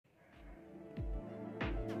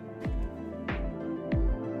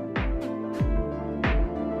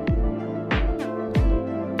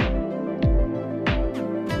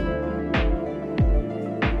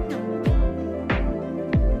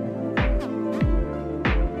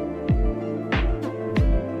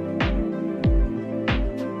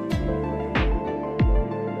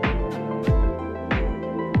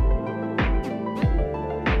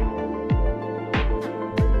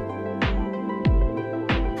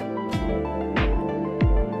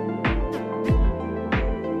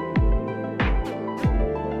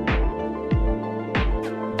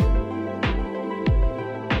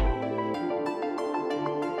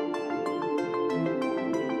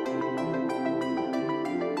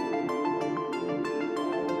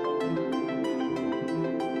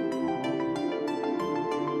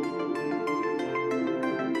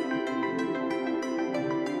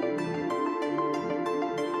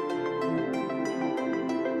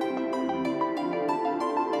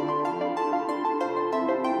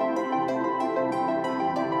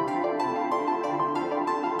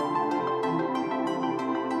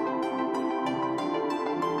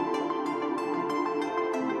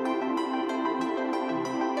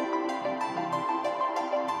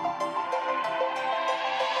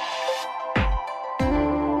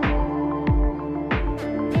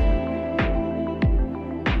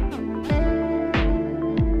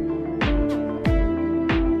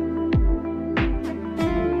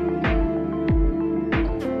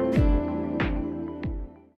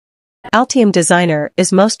Altium Designer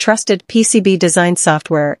is most trusted PCB design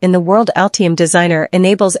software in the world. Altium Designer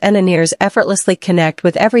enables engineers effortlessly connect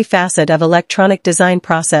with every facet of electronic design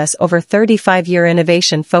process. Over 35-year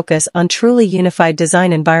innovation focus on truly unified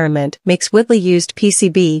design environment makes widely used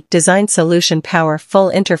PCB design solution power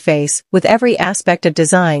full interface. With every aspect of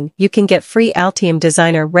design, you can get free Altium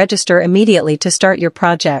Designer. Register immediately to start your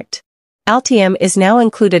project. Altium is now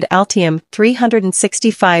included. Altium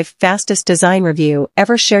 365 fastest design review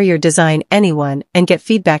ever. Share your design anyone and get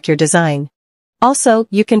feedback your design. Also,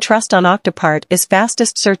 you can trust on Octopart is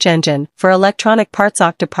fastest search engine for electronic parts.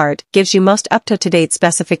 Octopart gives you most up-to-date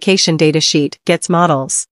specification data sheet, gets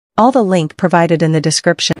models. All the link provided in the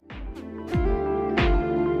description.